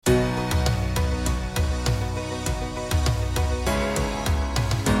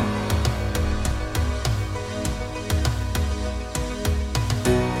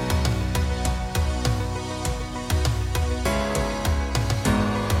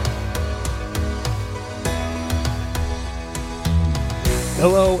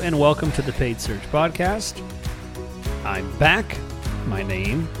Hello and welcome to the Paid Search Podcast. I'm back. My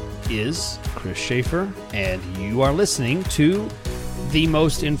name is Chris Schaefer, and you are listening to the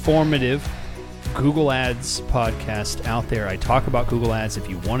most informative Google Ads podcast out there. I talk about Google Ads. If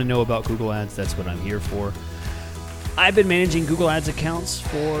you want to know about Google Ads, that's what I'm here for. I've been managing Google Ads accounts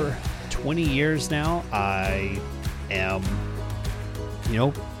for 20 years now. I am,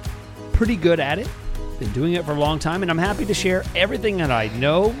 pretty good at it. Been doing it for a long time, and I'm happy to share everything that I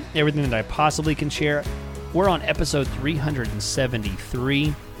know, everything that I possibly can share. We're on episode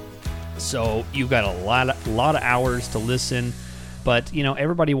 373, so you've got a lot of hours to listen. But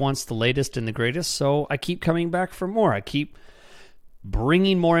everybody wants the latest and the greatest, so I keep coming back for more. I keep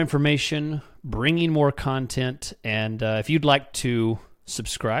bringing more information, bringing more content, and if you'd like to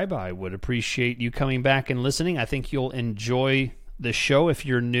subscribe, I would appreciate you coming back and listening. I think you'll enjoy the show if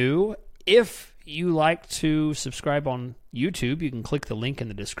you're new. If you like to subscribe on YouTube, you can click the link in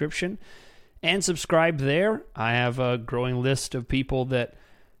the description and subscribe there. I have a growing list of people that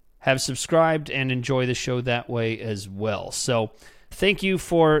have subscribed and enjoy the show that way as well. So thank you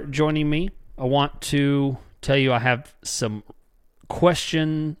for joining me. I want to tell you I have a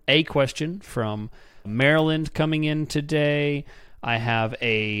question from Maryland coming in today. I have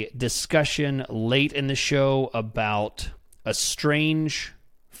a discussion late in the show about a strange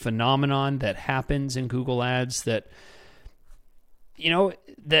phenomenon that happens in Google Ads that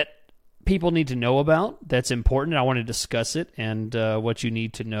that people need to know about. That's important. I want to discuss it and what you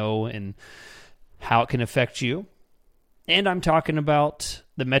need to know and how it can affect you. And I'm talking about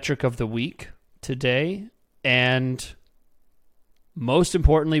the metric of the week today. And most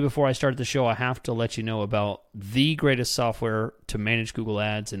importantly, before I start the show, I have to let you know about the greatest software to manage Google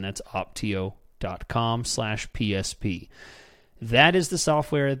Ads, and that's optio.com/PSP. That is the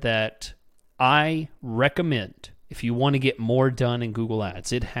software that I recommend if you want to get more done in Google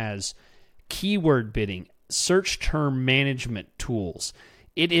Ads. It has keyword bidding, search term management tools.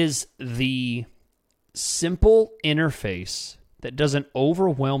 It is the simple interface that doesn't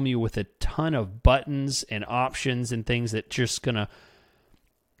overwhelm you with a ton of buttons and options and things that just gonna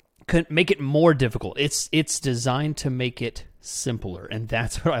make it more difficult. It's designed to make it simpler, and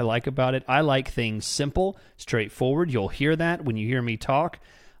that's what I like about it. I like things simple, straightforward. You'll hear that when you hear me talk.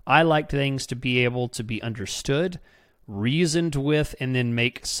 I like things to be able to be understood, reasoned with, and then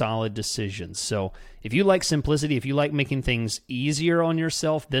make solid decisions. So if you like simplicity, if you like making things easier on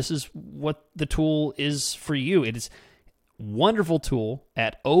yourself, this is what the tool is for you. It is a wonderful tool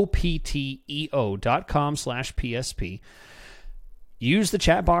at opteo.com/PSP. Use the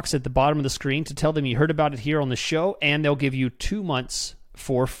chat box at the bottom of the screen to tell them you heard about it here on the show, and they'll give you 2 months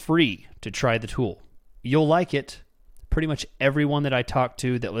for free to try the tool. You'll like it. Pretty much everyone that I talk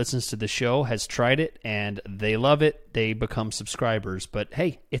to that listens to the show has tried it, and they love it. They become subscribers. But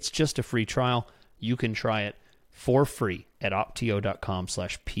hey, it's just a free trial. You can try it for free at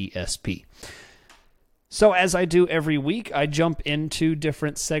opteo.com/PSP. So as I do every week, I jump into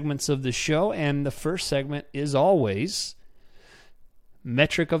different segments of the show, and the first segment is always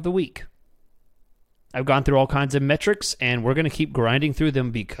metric of the week. I've gone through all kinds of metrics, and we're going to keep grinding through them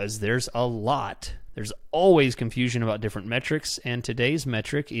because there's a lot. There's always confusion about different metrics, and today's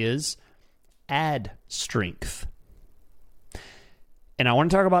metric is ad strength. And I want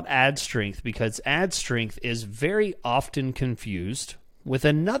to talk about ad strength because ad strength is very often confused with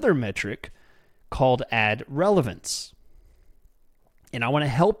another metric called ad relevance. And I want to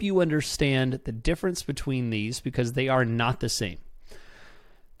help you understand the difference between these because they are not the same.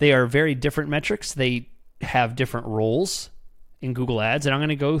 They are very different metrics. They have different roles in Google Ads, and I'm going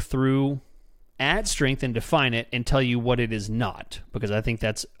to go through ad strength and define it and tell you what it is not, because I think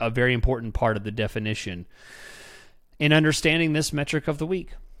that's a very important part of the definition in understanding this metric of the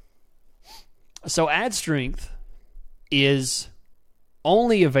week. So ad strength is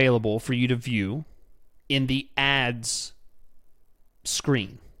only available for you to view in the ads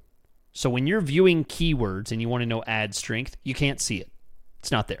screen. So when you're viewing keywords and you want to know ad strength, you can't see it. It's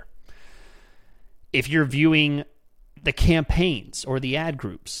not there. If you're viewing the campaigns or the ad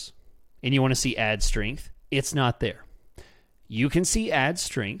groups and you want to see ad strength, it's not there. You can see ad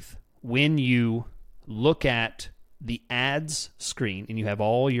strength when you look at the ads screen and you have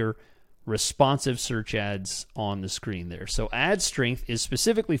all your responsive search ads on the screen there. So ad strength is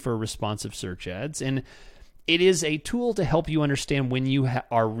specifically for responsive search ads, and it is a tool to help you understand when you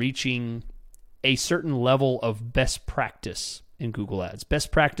are reaching a certain level of best practice in Google Ads.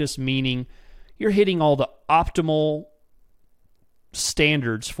 Best practice meaning you're hitting all the optimal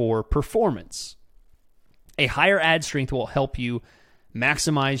standards for performance. A higher ad strength will help you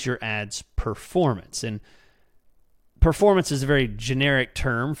maximize your ads performance. And performance is a very generic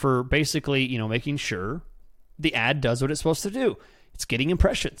term for basically, making sure the ad does what it's supposed to do. It's getting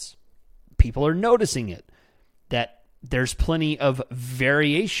impressions. People are noticing it. That there's plenty of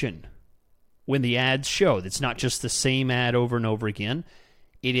variation when the ads show. It's not just the same ad over and over again.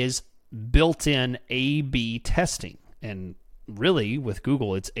 It is built-in A/B testing. And really, with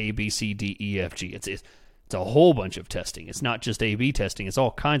Google, it's A, B, C, D, E, F, G. It's a whole bunch of testing. It's not just A/B testing. It's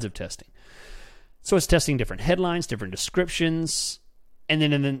all kinds of testing. So it's testing different headlines, different descriptions. And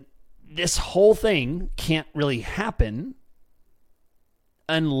then this whole thing can't really happen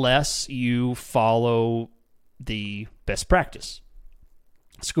unless you follow the best practice.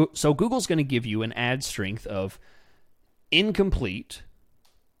 So Google's going to give you an ad strength of incomplete,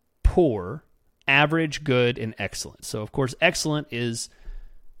 poor, average, good, and excellent. So, of course, excellent is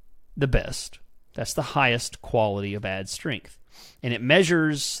the best. That's the highest quality of ad strength. And it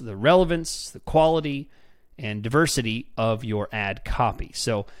measures the relevance, the quality, and diversity of your ad copy.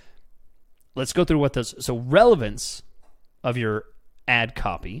 So let's go through what those... So relevance of your ad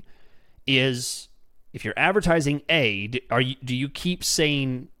copy is, if you're advertising A, do you keep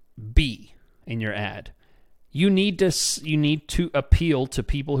saying B in your ad? You need to appeal to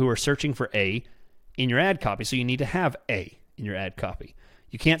people who are searching for A in your ad copy, so you need to have A in your ad copy.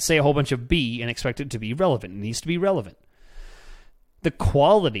 You can't say a whole bunch of B and expect it to be relevant. It needs to be relevant. The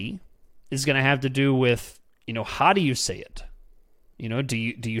quality is going to have to do with, how do you say it? Do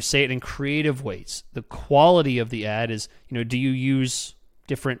you say it in creative ways? The quality of the ad is, do you use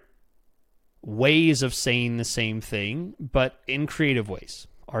different ways of saying the same thing, but in creative ways?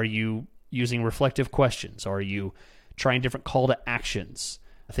 Are you using reflective questions? Are you trying different call to actions?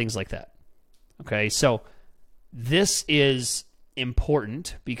 Things like that. Okay, so this is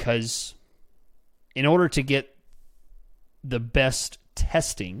important because in order to get the best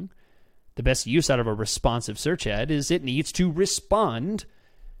testing, the best use out of a responsive search ad is it needs to respond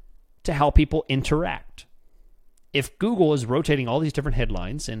to how people interact. If Google is rotating all these different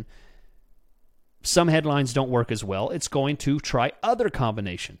headlines and some headlines don't work as well, it's going to try other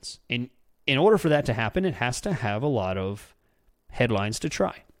combinations. And in order for that to happen, it has to have a lot of headlines to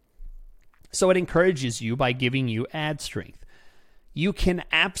try. So it encourages you by giving you ad strength. You can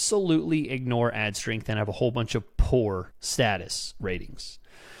absolutely ignore ad strength and have a whole bunch of poor status ratings.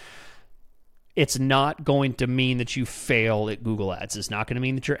 It's not going to mean that you fail at Google Ads. It's not going to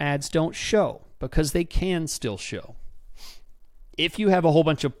mean that your ads don't show, because they can still show. If you have a whole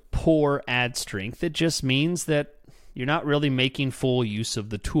bunch of poor ad strength, it just means that you're not really making full use of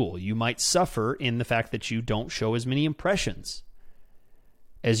the tool. You might suffer in the fact that you don't show as many impressions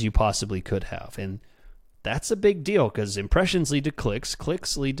as you possibly could have. And that's a big deal, because impressions lead to clicks,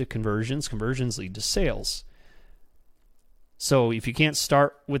 clicks lead to conversions, conversions lead to sales. So if you can't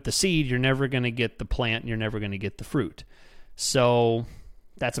start with the seed, you're never going to get the plant and you're never going to get the fruit. So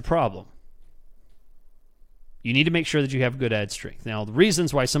that's a problem. You need to make sure that you have good ad strength. Now, the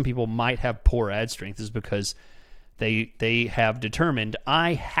reasons why some people might have poor ad strength is because they have determined,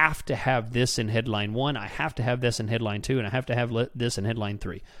 I have to have this in headline 1, I have to have this in headline 2, and I have to have this in headline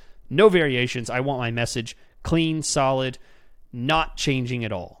 3. No variations. I want my message clean, solid, not changing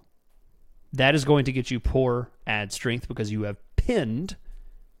at all. That is going to get you poor ad strength because you have pinned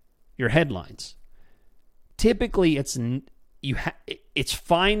your headlines. Typically, it's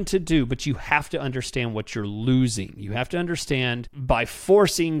fine to do, but you have to understand what you're losing. You have to understand, by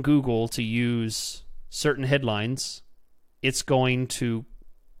forcing Google to use certain headlines, it's going to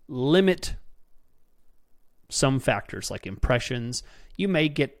limit some factors like impressions. You may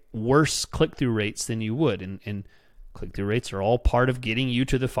get worse click-through rates than you would, and click-through rates are all part of getting you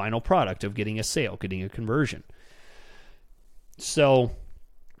to the final product, of getting a sale, getting a conversion. So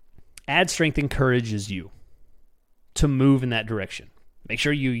ad strength encourages you to move in that direction. Make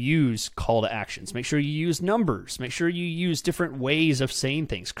sure you use call to actions. Make sure you use numbers. Make sure you use different ways of saying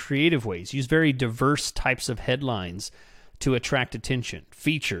things, creative ways. Use very diverse types of headlines to attract attention.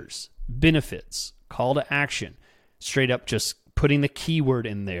 Features, benefits, call to action. Straight up just putting the keyword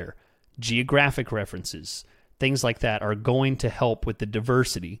in there. Geographic references. Things like that are going to help with the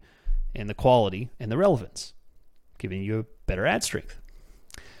diversity and the quality and the relevance, giving you a better ad strength.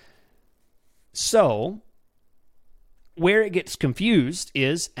 So where it gets confused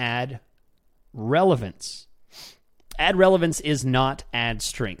is ad relevance. Ad relevance is not ad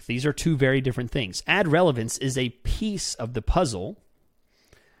strength. These are two very different things. Ad relevance is a piece of the puzzle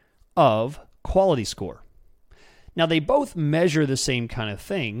of quality score. Now, they both measure the same kind of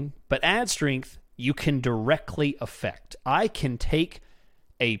thing, but ad strength you can directly affect. I can take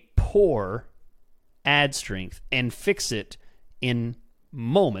a poor ad strength and fix it in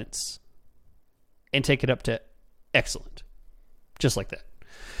moments and take it up to Excellent. Just like that.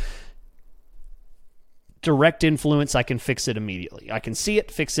 Direct influence, I can fix it immediately. I can see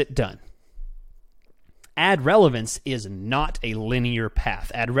it, fix it, done. Ad relevance is not a linear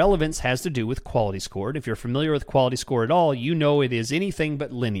path. Ad relevance has to do with quality score. If you're familiar with quality score at all, you know it is anything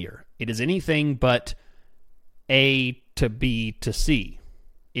but linear. It is anything but A to B to C.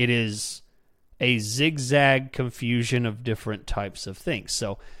 It is a zigzag confusion of different types of things.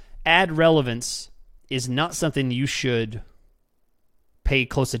 So ad relevance is not something you should pay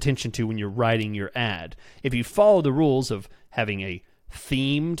close attention to when you're writing your ad. If you follow the rules of having a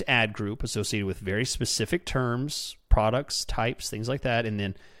themed ad group associated with very specific terms, products, types, things like that, and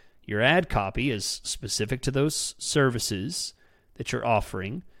then your ad copy is specific to those services that you're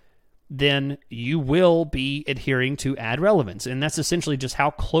offering, then you will be adhering to ad relevance. And that's essentially just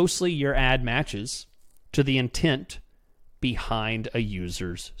how closely your ad matches to the intent behind a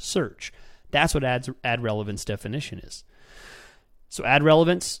user's search. That's what ad relevance definition is. So ad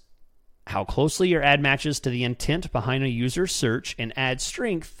relevance, how closely your ad matches to the intent behind a user's search, and ad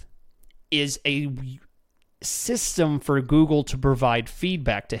strength is a system for Google to provide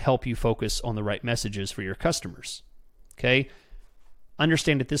feedback to help you focus on the right messages for your customers. Okay?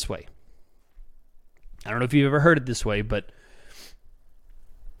 Understand it this way. I don't know if you've ever heard it this way, but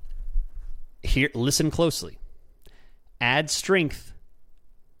here, listen closely. Ad strength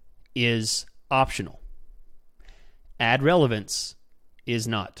is optional. Ad relevance is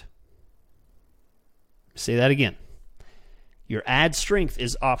not. Say that again. Your ad strength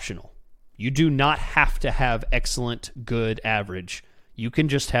is optional. You do not have to have excellent, good, average. You can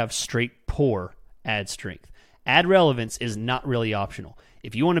just have straight poor ad strength. Ad relevance is not really optional.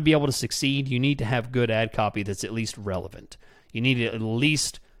 If you want to be able to succeed, you need to have good ad copy that's at least relevant. You need to at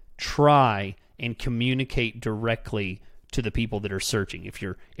least try and communicate directly to the people that are searching.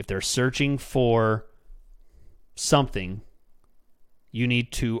 If they're searching for something, you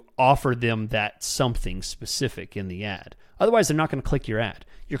need to offer them that something specific in the ad. Otherwise, they're not going to click your ad.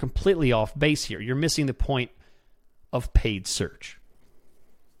 You're completely off base here. You're missing the point of paid search.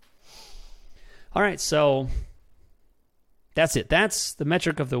 All right, so that's it. That's the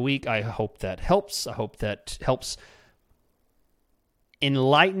metric of the week. I hope that helps. I hope that helps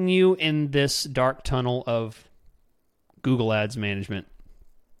enlighten you in this dark tunnel of Google Ads management.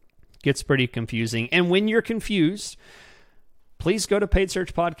 Gets pretty confusing. And when you're confused, please go to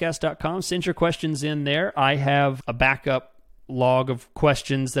paidsearchpodcast.com. Send your questions in there. I have a backup log of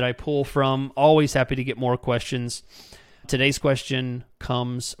questions that I pull from. Always happy to get more questions. Today's question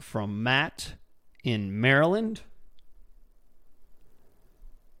comes from Matt in Maryland.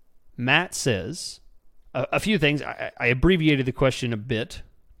 Matt says a few things. I abbreviated the question a bit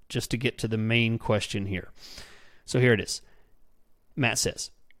just to get to the main question here. So here it is. Matt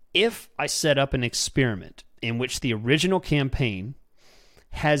says, if I set up an experiment in which the original campaign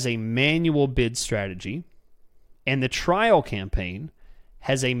has a manual bid strategy and the trial campaign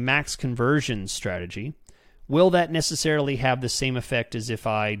has a max conversion strategy, will that necessarily have the same effect as if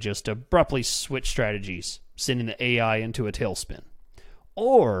I just abruptly switch strategies, sending the AI into a tailspin?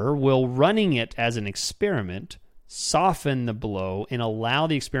 Or will running it as an experiment soften the blow and allow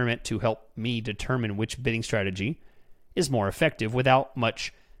the experiment to help me determine which bidding strategy is more effective without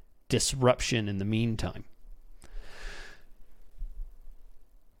much disruption in the meantime?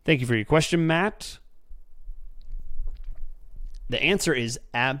 Thank you for your question, Matt. The answer is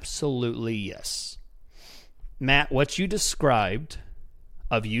absolutely yes. Matt, what you described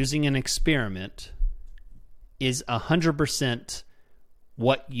of using an experiment is 100%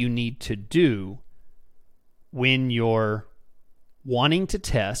 what you need to do when you're wanting to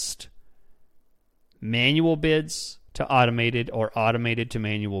test manual bids to automated or automated to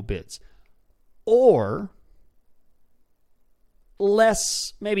manual bids. Or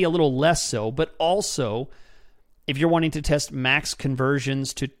less, maybe a little less so, but also if you're wanting to test max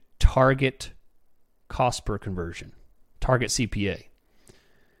conversions to target cost per conversion, target CPA.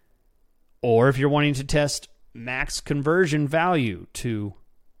 Or if you're wanting to test max conversion value to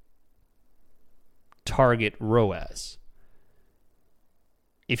target ROAS.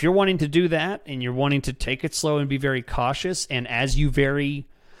 If you're wanting to do that and you're wanting to take it slow and be very cautious, and as you very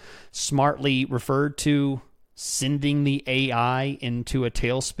smartly referred to, sending the AI into a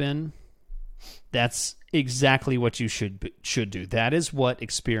tailspin, that's exactly what you should do. That is what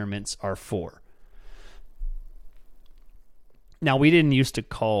experiments are for. Now, we didn't used to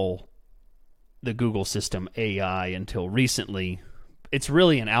call the Google system AI until recently. It's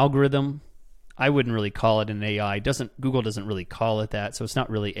really an algorithm. I wouldn't really call it an AI. Google doesn't really call it that, so it's not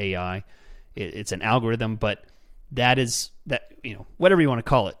really AI. It's an algorithm, but that is, whatever you want to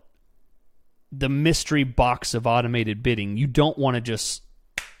call it. the mystery box of automated bidding. You don't want to just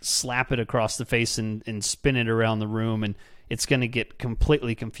slap it across the face and spin it around the room, and it's going to get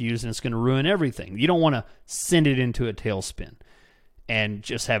completely confused and it's going to ruin everything. You don't want to send it into a tailspin and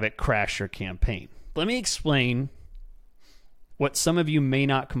just have it crash your campaign. Let me explain what some of you may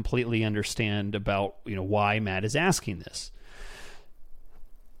not completely understand about, why Matt is asking this.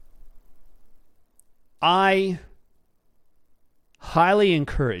 I highly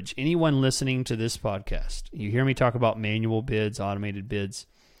encourage anyone listening to this podcast. You hear me talk about manual bids, automated bids,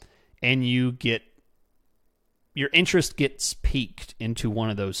 and your interest gets piqued into one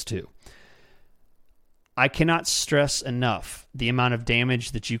of those two. I cannot stress enough the amount of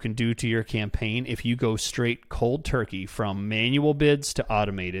damage that you can do to your campaign if you go straight cold turkey from manual bids to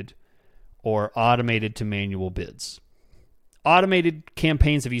automated or automated to manual bids. Automated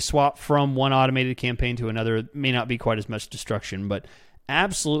campaigns, if you swap from one automated campaign to another, may not be quite as much destruction, but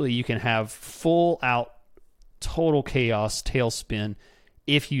absolutely you can have full out total chaos tailspin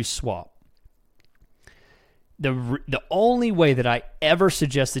if you swap. The only way that I ever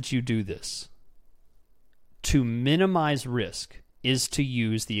suggest that you do this to minimize risk is to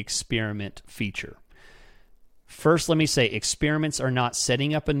use the experiment feature. First, let me say experiments are not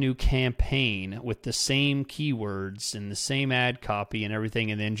setting up a new campaign with the same keywords and the same ad copy and everything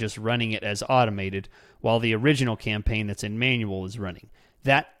and then just running it as automated while the original campaign that's in manual is running.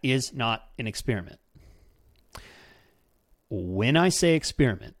 That is not an experiment. When I say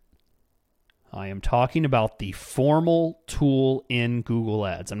experiment, I am talking about the formal tool in Google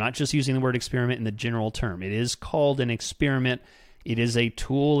Ads. I'm not just using the word experiment in the general term. It is called an experiment. It is a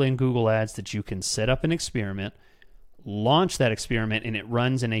tool in Google Ads that you can set up an experiment, launch that experiment, and it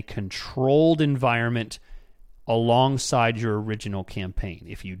runs in a controlled environment alongside your original campaign.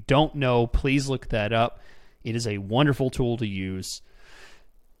 If you don't know, please look that up. It is a wonderful tool to use.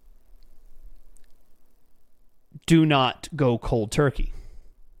 Do not go cold turkey.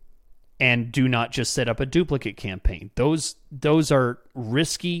 And do not just set up a duplicate campaign. Those are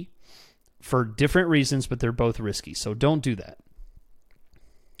risky for different reasons, but they're both risky. So don't do that.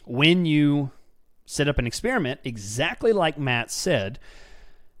 When you set up an experiment, exactly like Matt said,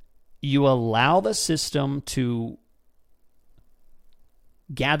 you allow the system to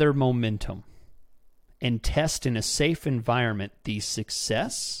gather momentum and test in a safe environment the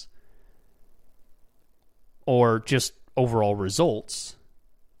success or just overall results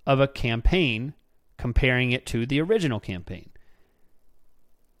of a campaign, comparing it to the original campaign.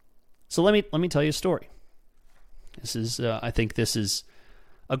 So let me tell you a story. This is I think this is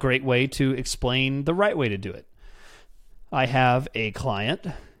a great way to explain the right way to do it. I have a client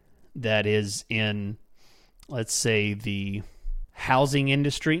that is in, let's say, the housing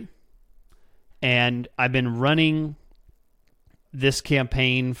industry, and I've been running this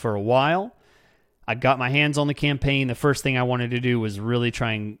campaign for a while. I got my hands on the campaign. The first thing I wanted to do was really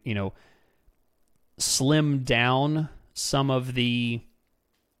try and, slim down some of the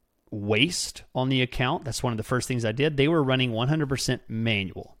waste on the account. That's one of the first things I did. They were running 100%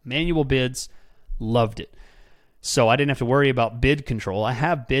 manual. Manual bids, loved it. So I didn't have to worry about bid control. I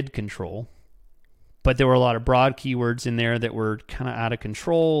have bid control, but there were a lot of broad keywords in there that were kind of out of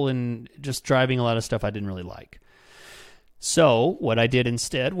control and just driving a lot of stuff I didn't really like. So what I did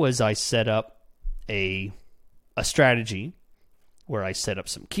instead was I set up a strategy where I set up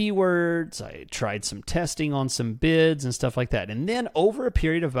some keywords, I tried some testing on some bids and stuff like that. And then over a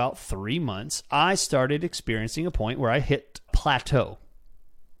period of about 3 months, I started experiencing a point where I hit plateau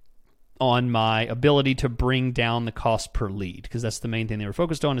on my ability to bring down the cost per lead, because that's the main thing they were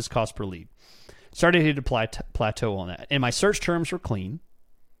focused on, is cost per lead. Started to hit a plateau on that. And my search terms were clean.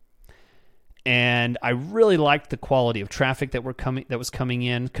 And I really liked the quality of traffic that was coming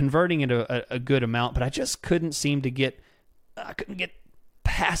in, converting it a good amount, but I just couldn't seem to get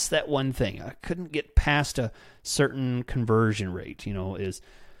past that one thing. I couldn't get past a certain conversion rate, is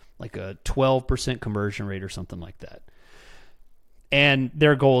like a 12% conversion rate or something like that. And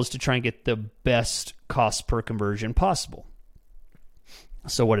their goal is to try and get the best cost per conversion possible.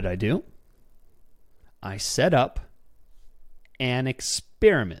 So what did I do? I set up an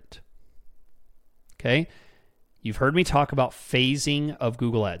experiment. Okay, you've heard me talk about phasing of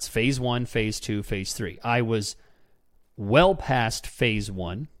Google Ads. Phase 1, Phase 2, Phase 3. I was well past Phase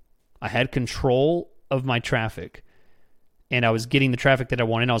 1. I had control of my traffic, and I was getting the traffic that I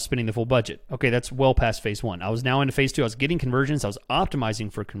wanted, and I was spending the full budget. Okay, that's well past Phase 1. I was now into Phase 2. I was getting conversions. I was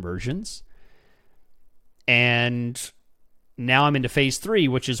optimizing for conversions. And now I'm into Phase 3,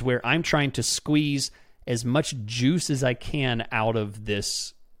 which is where I'm trying to squeeze as much juice as I can out of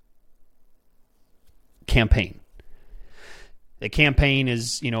this campaign. The campaign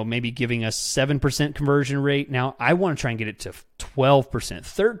is, maybe giving us 7% conversion rate. Now, I want to try and get it to 12%,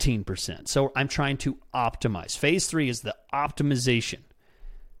 13%. So I'm trying to optimize. Phase 3 is the optimization,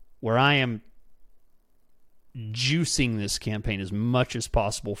 where I am juicing this campaign as much as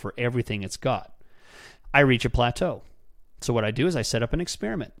possible for everything it's got. I reach a plateau. So what I do is I set up an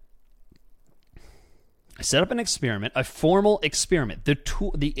experiment. A formal experiment,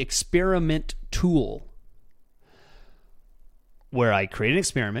 the experiment tool, where I create an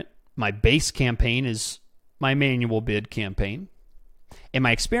experiment. My base campaign is my manual bid campaign. And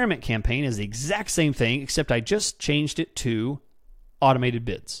my experiment campaign is the exact same thing, except I just changed it to automated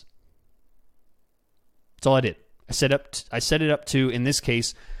bids. That's all I did. I set it up to, in this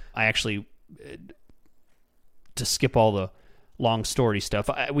case, I actually, to skip all the long story stuff,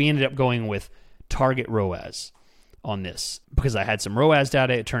 we ended up going with target ROAS on this because I had some ROAS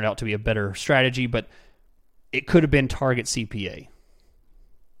data. It turned out to be a better strategy, but it could have been target CPA,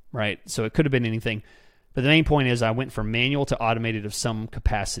 right? So it could have been anything. But the main point is I went from manual to automated of some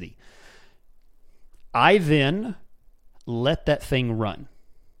capacity. I then let that thing run.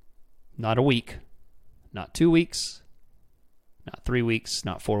 Not a week, not 2 weeks, not 3 weeks,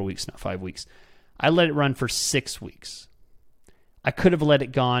 not 4 weeks, not 5 weeks. I let it run for 6 weeks. I could have let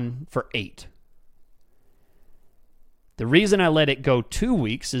it gone for 8. The reason I let it go 2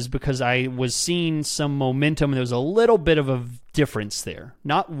 weeks is because I was seeing some momentum and there was a little bit of a difference there.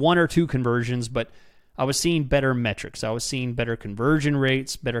 Not 1 or 2 conversions, but I was seeing better metrics. I was seeing better conversion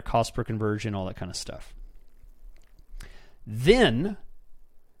rates, better cost per conversion, all that kind of stuff. Then,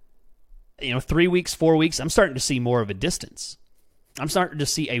 3 weeks, 4 weeks, I'm starting to see more of a distance. I'm starting to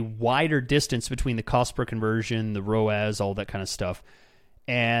see a wider distance between the cost per conversion, the ROAS, all that kind of stuff.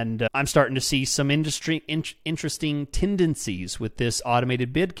 And I'm starting to see some interesting tendencies with this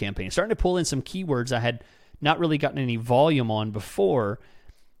automated bid campaign. Starting to pull in some keywords I had not really gotten any volume on before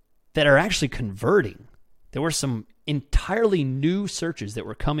that are actually converting. There were some entirely new searches that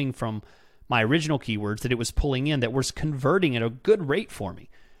were coming from my original keywords that it was pulling in that was converting at a good rate for me.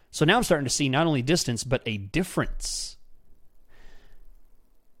 So now I'm starting to see not only distance, but a difference.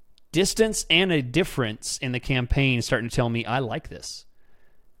 Distance and a difference in the campaign is starting to tell me I like this.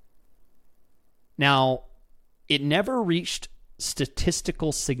 Now, it never reached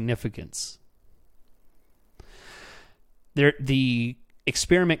statistical significance. The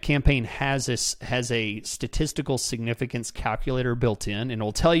experiment campaign has a statistical significance calculator built in, and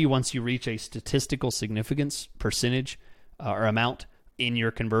it'll tell you once you reach a statistical significance percentage or amount in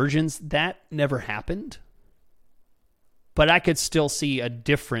your conversions. That never happened. But I could still see a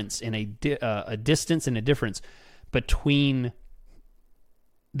difference in a distance and a difference between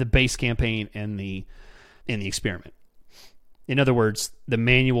the base campaign and the experiment. In other words, the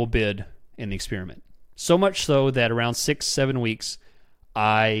manual bid and the experiment. So much so that around 6-7 weeks,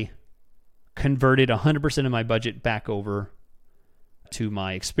 I converted 100% of my budget back over to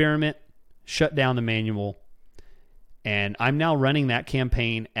my experiment, shut down the manual, and I'm now running that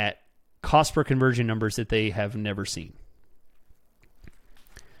campaign at cost per conversion numbers that they have never seen.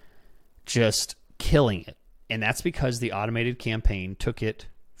 Just killing it. And that's because the automated campaign took it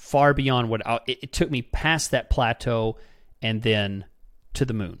far beyond what it took me past that plateau and then to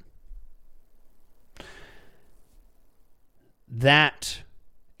the moon. That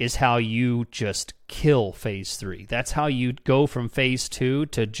is how you just kill phase 3. That's how you go from phase 2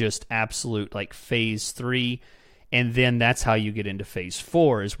 to just absolute like phase 3. And then that's how you get into phase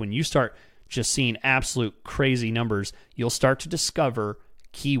 4 is when you start just seeing absolute crazy numbers, you'll start to discover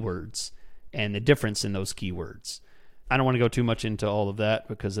keywords and the difference in those keywords. I don't want to go too much into all of that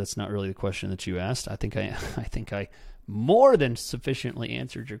because that's not really the question that you asked. I think I more than sufficiently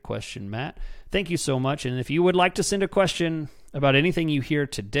answered your question, Matt. Thank you so much. And if you would like to send a question about anything you hear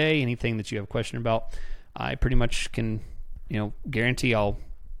today, anything that you have a question about, I pretty much can, guarantee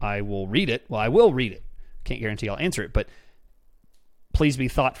I will read it. Well, I will read it. Can't guarantee I'll answer it, but please be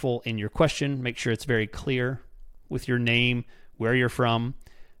thoughtful in your question. Make sure it's very clear with your name, where you're from,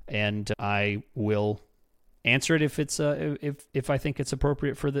 and I will answer it if it's if I think it's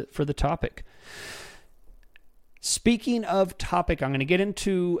appropriate for the topic. Speaking of topic, I'm going to get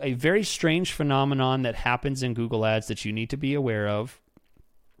into a very strange phenomenon that happens in Google Ads that you need to be aware of.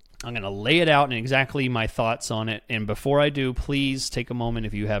 I'm going to lay it out and exactly my thoughts on it. And before I do, please take a moment,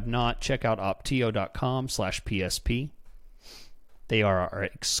 if you have not, check out optio.com/PSP. They are our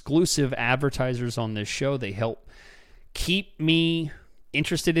exclusive advertisers on this show. They help keep me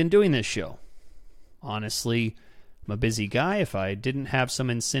interested in doing this show. Honestly, I'm a busy guy. If I didn't have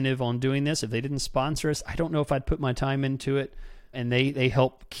some incentive on doing this, if they didn't sponsor us, I don't know if I'd put my time into it. And they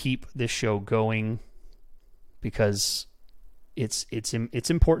help keep this show going because It's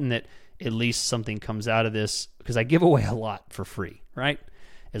important that at least something comes out of this, because I give away a lot for free, right?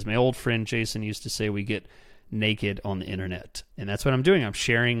 As my old friend Jason used to say, we get naked on the internet. And that's what I'm doing. I'm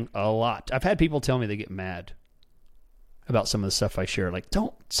sharing a lot. I've had people tell me they get mad about some of the stuff I share. Like,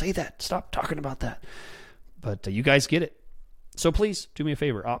 don't say that. Stop talking about that. But you guys get it. So please do me a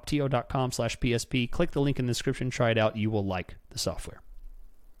favor. Optio.com/PSP. Click the link in the description. Try it out. You will like the software.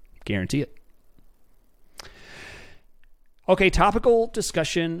 Guarantee it. Okay, topical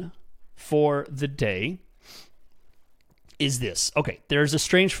discussion for the day is this. Okay, there's a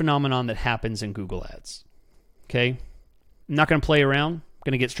strange phenomenon that happens in Google Ads. Okay? I'm not going to play around. I'm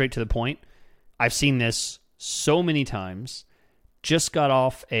going to get straight to the point. I've seen this so many times. Just got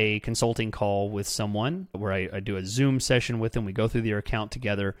off a consulting call with someone where I do a Zoom session with them. We go through their account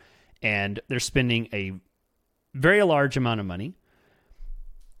together, and they're spending a very large amount of money,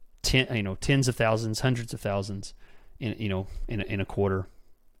 tens of thousands, hundreds of thousands, in a quarter,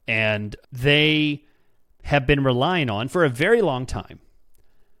 and they have been relying on for a very long time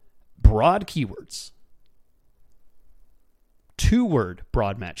broad keywords, 2-word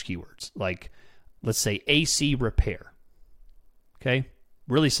broad match keywords, like let's say AC repair. Okay,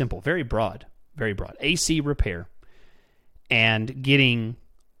 really simple, very broad, very broad. AC repair, and getting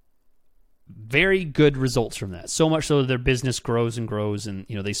very good results from that. So much so that their business grows and grows, and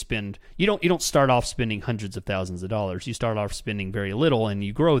they spend. You don't start off spending hundreds of thousands of dollars. You start off spending very little, and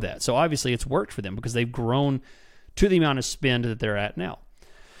you grow that. So obviously, it's worked for them because they've grown to the amount of spend that they're at now.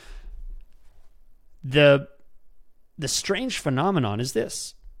 The strange phenomenon is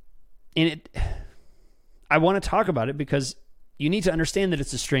this, and I want to talk about it because you need to understand that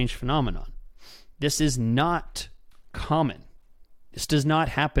it's a strange phenomenon. This is not common. This does not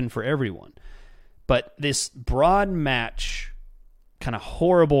happen for everyone. But this broad match, kind of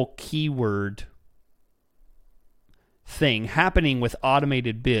horrible keyword thing happening with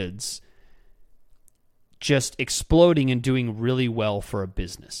automated bids, just exploding and doing really well for a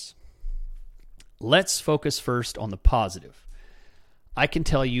business. Let's focus first on the positive. I can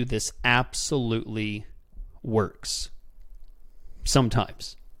tell you this absolutely works.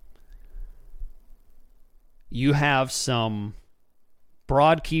 Sometimes. You have some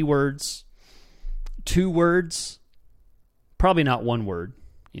broad keywords, 2 words, probably not 1 word,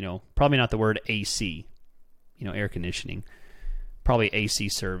 probably not the word AC, air conditioning, probably AC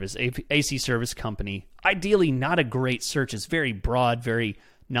service, AC service company. Ideally, not a great search. It's very broad, very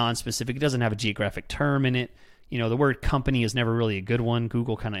non-specific. It doesn't have a geographic term in it. The word company is never really a good one.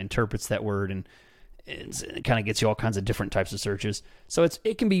 Google kind of interprets that word and it kind of gets you all kinds of different types of searches. So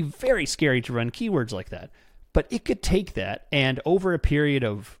it can be very scary to run keywords like that. But it could take that, and over a period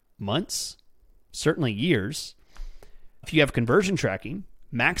of months, certainly years, if you have conversion tracking,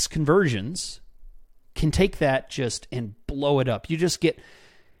 Max Conversions can take that just and blow it up. You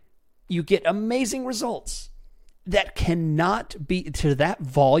get amazing results that cannot be, to that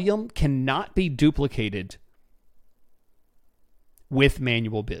volume, cannot be duplicated with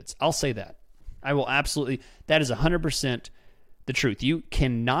manual bids. I'll say that. I will absolutely, that is 100% the truth. You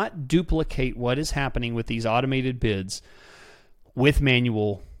cannot duplicate what is happening with these automated bids with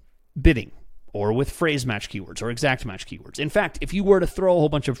manual bidding or with phrase match keywords or exact match keywords. In fact, if you were to throw a whole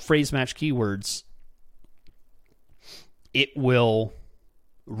bunch of phrase match keywords, it will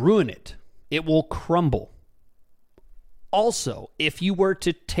ruin it. It will crumble. Also, if you were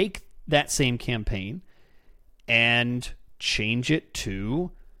to take that same campaign and change it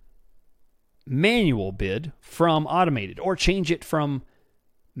to manual bid from automated, or change it from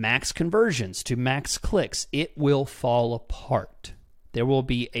max conversions to max clicks, it will fall apart. There will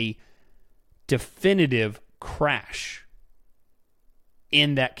be a definitive crash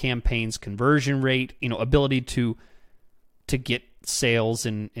in that campaign's conversion rate, ability to get sales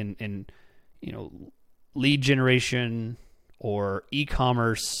and lead generation or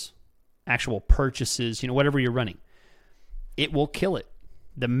e-commerce, actual purchases, whatever you're running. It will kill it.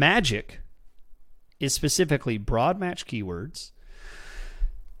 The magic is specifically broad match keywords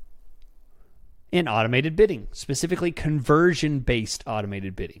and automated bidding, specifically conversion-based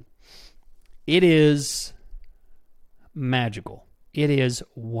automated bidding. It is magical. It is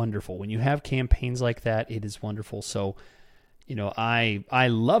wonderful. When you have campaigns like that, it is wonderful. So, I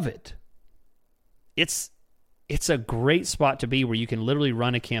love it. It's a great spot to be where you can literally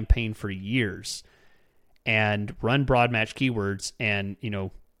run a campaign for years and run broad match keywords, and,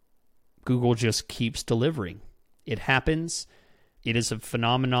 Google just keeps delivering. It happens. It is a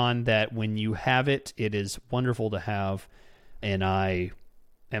phenomenon that when you have it, it is wonderful to have. And I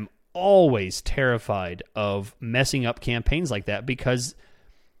am always terrified of messing up campaigns like that because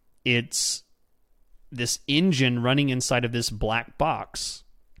it's this engine running inside of this black box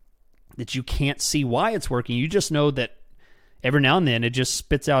that you can't see why it's working. You just know that every now and then it just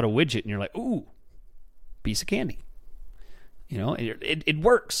spits out a widget and you're like, ooh, piece of candy. It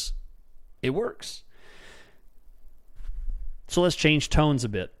works. It works. So let's change tones a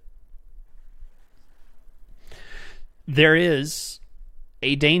bit. There is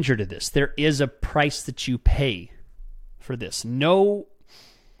a danger to this. There is a price that you pay for this. Nothing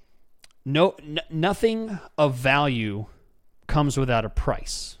of value comes without a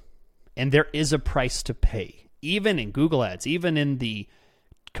price. And there is a price to pay. Even in Google Ads, even in the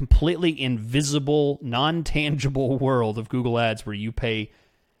completely invisible, non-tangible world of Google Ads where you pay,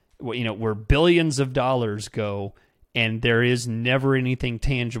 where billions of dollars go and there is never anything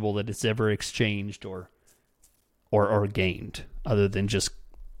tangible that is ever exchanged or gained other than just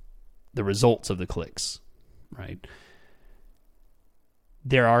the results of the clicks, right?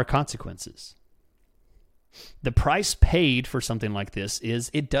 There are consequences. The price paid for something like this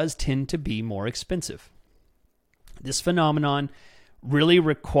is it does tend to be more expensive. This phenomenon really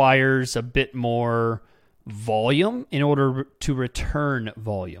requires a bit more volume in order to return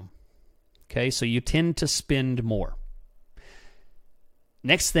volume. Okay, so you tend to spend more.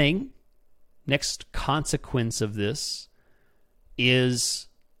 Next consequence of this is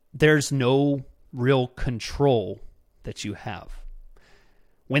there's no real control that you have.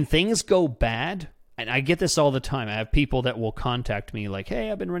 When things go bad, and I get this all the time, I have people that will contact me like,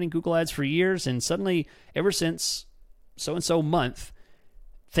 hey, I've been running Google Ads for years, and suddenly, ever since so-and-so month,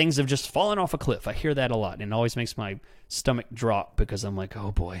 things have just fallen off a cliff. I hear that a lot, and it always makes my stomach drop because I'm like,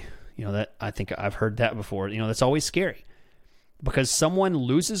 oh boy, that I think I've heard that before. That's always scary because someone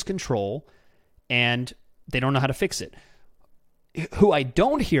loses control and they don't know how to fix it. Who I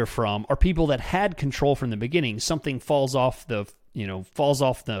don't hear from are people that had control from the beginning. Something falls off the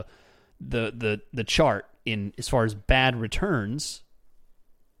chart in as far as bad returns,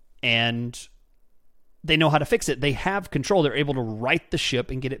 and they know how to fix it. They have control. They're able to right the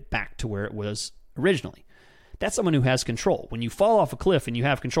ship and get it back to where it was originally. That's someone who has control. When you fall off a cliff and you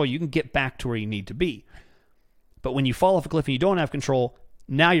have control, you can get back to where you need to be. But when you fall off a cliff and you don't have control,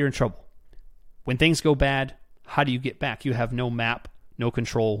 now you're in trouble. When things go bad, how do you get back? You have no map, no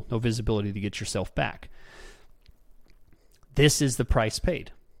control, no visibility to get yourself back. This is the price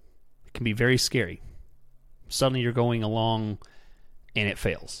paid. It can be very scary. Suddenly you're going along and it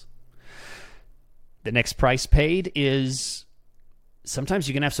fails. The next price paid is sometimes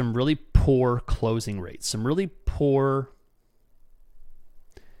you can have some really poor closing rates, some really poor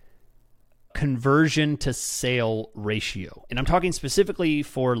conversion to sale ratio. And I'm talking specifically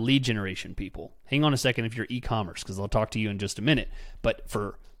for lead generation people. Hang on a second if you're e-commerce, because I'll talk to you in just a minute. But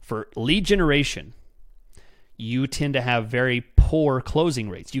for lead generation, you tend to have very poor closing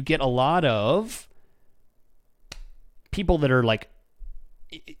rates. You get a lot of people that are like,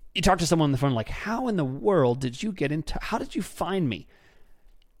 you talk to someone on the phone like, how in the world did you get into, how did you find me?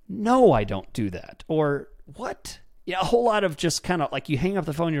 No, I don't do that. Or what? Yeah, a whole lot of just kind of like you hang up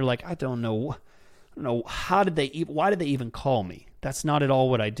the phone, you're like, I don't know, why did they even call me? That's not at all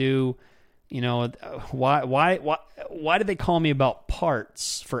what I do. Why did they call me about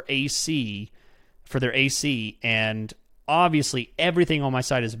parts for their AC? And obviously everything on my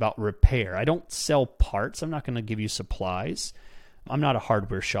site is about repair. I don't sell parts. I'm not going to give you supplies. I'm not a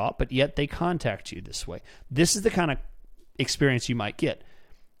hardware shop, but yet they contact you this way. This is the kind of experience you might get.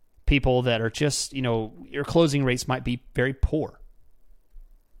 People that are just, your closing rates might be very poor.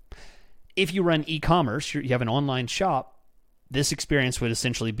 If you run e-commerce, you have an online shop, this experience would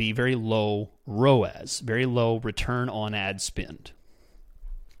essentially be very low ROAS, very low return on ad spend.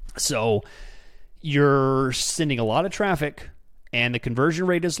 So you're sending a lot of traffic and the conversion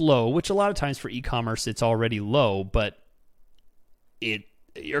rate is low, which a lot of times for e-commerce it's already low, but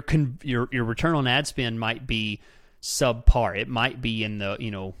your return on ad spend might be subpar. It might be in the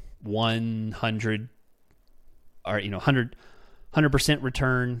 100 or 100%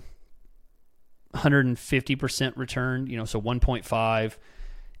 return, 150% return, so 1.5,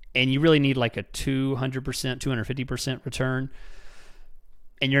 and you really need like a 200%, 250% return.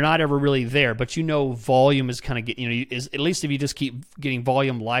 And you're not ever really there, but volume is kind of at least if you just keep getting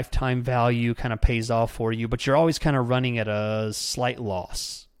volume, lifetime value kind of pays off for you, but you're always kind of running at a slight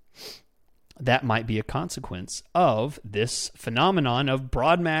loss. That might be a consequence of this phenomenon of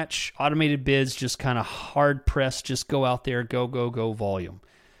broad match, automated bids, just kind of hard press, just go out there, go volume.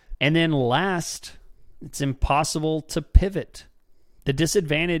 And then last, it's impossible to pivot. The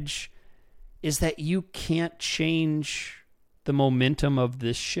disadvantage is that you can't change the momentum of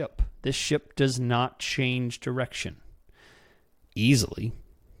this ship. This ship does not change direction easily.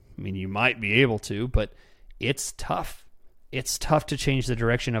 I mean, you might be able to, but it's tough. It's tough to change the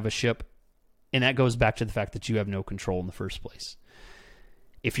direction of a ship, and that goes back to the fact that you have no control in the first place.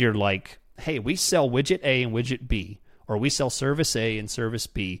 If you're like, hey, we sell widget A and widget B, or we sell service A and service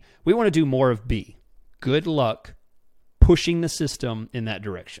B, we want to do more of B. Good luck pushing the system in that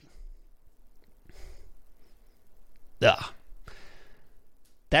direction. Ugh.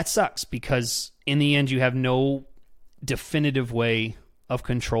 That sucks because in the end you have no definitive way of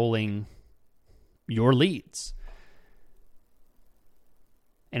controlling your leads.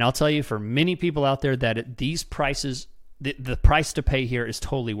 And I'll tell you, for many people out there, that at these prices, the price to pay here is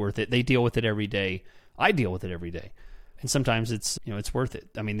totally worth it. They deal with it every day. I deal with it every day. And sometimes it's worth it.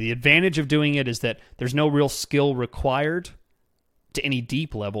 I mean, the advantage of doing it is that there's no real skill required to any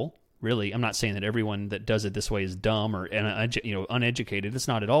deep level. Really, I'm not saying that everyone that does it this way is dumb or uneducated. It's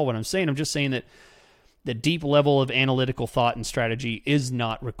not at all what I'm saying. I'm just saying that the deep level of analytical thought and strategy is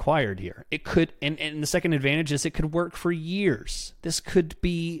not required here. It could, and the second advantage is it could work for years. This could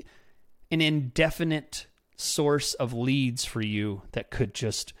be an indefinite source of leads for you that could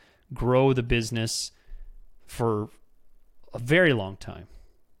just grow the business for a very long time.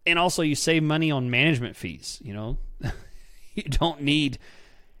 And also you save money on management fees, You don't need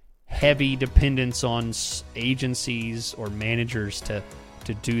heavy dependence on agencies or managers to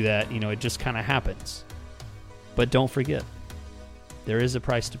do that. It just kind of happens. But don't forget, there is a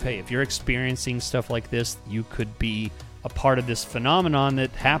price to pay. If you're experiencing stuff like this, you could be a part of this phenomenon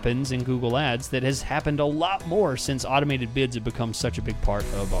that happens in Google Ads that has happened a lot more since automated bids have become such a big part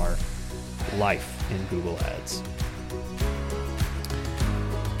of our life in Google Ads.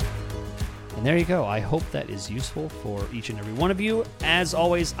 And there you go. I hope that is useful for each and every one of you. As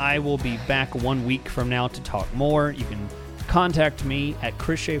always, I will be back 1 week from now to talk more. You can contact me at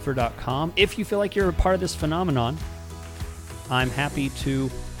chrisschaefer.com. If you feel like you're a part of this phenomenon, I'm happy to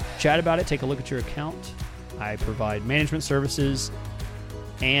chat about it. Take a look at your account. I provide management services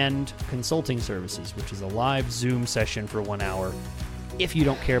and consulting services, which is a live Zoom session for 1 hour. If you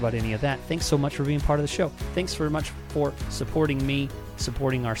don't care about any of that, thanks so much for being part of the show. Thanks very much for supporting me,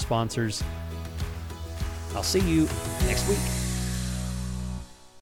 supporting our sponsors. I'll see you next week.